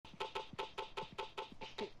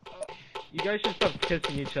You guys should stop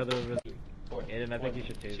kissing each other over there. Aiden, I think you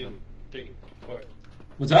should tase him. 2, 3, 4.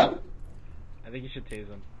 What's up? I think you should tase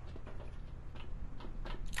him.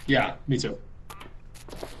 Yeah, me too.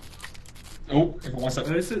 Oh, if it wants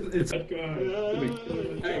to. It's Hey,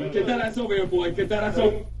 get that ass over here, boy. Get that ass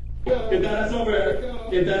over. Get that ass over here.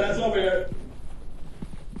 Get that ass over here.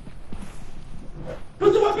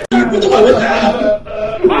 Put the weapon down. Put the weapon down.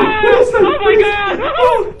 Oh my god!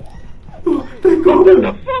 Thank God!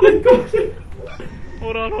 Thank God!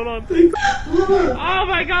 Hold on. Oh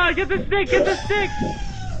my god, get the stick!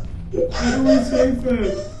 How do we save him?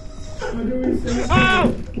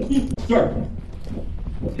 Oh! Sir.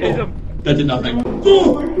 Tase him! That did nothing.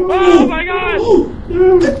 Oh my god!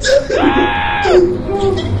 Ah!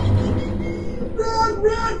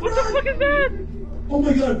 Run! What the fuck is that? Oh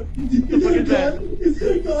my god! Is fuck is that? Is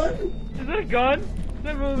that a gun? Is that a gun? Is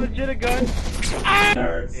that really legit a gun? Ah! It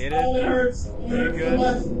hurts. Aiden? Oh, it hurts. It hurts good? so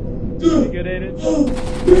much. You good, Aiden? Oh,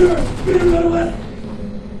 Peter, run away!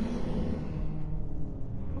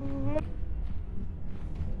 No.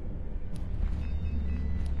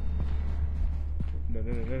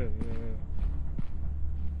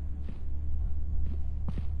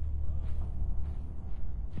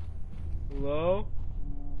 Hello?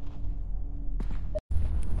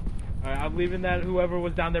 Alright, I'm leaving that whoever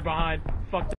was down there behind. Fuck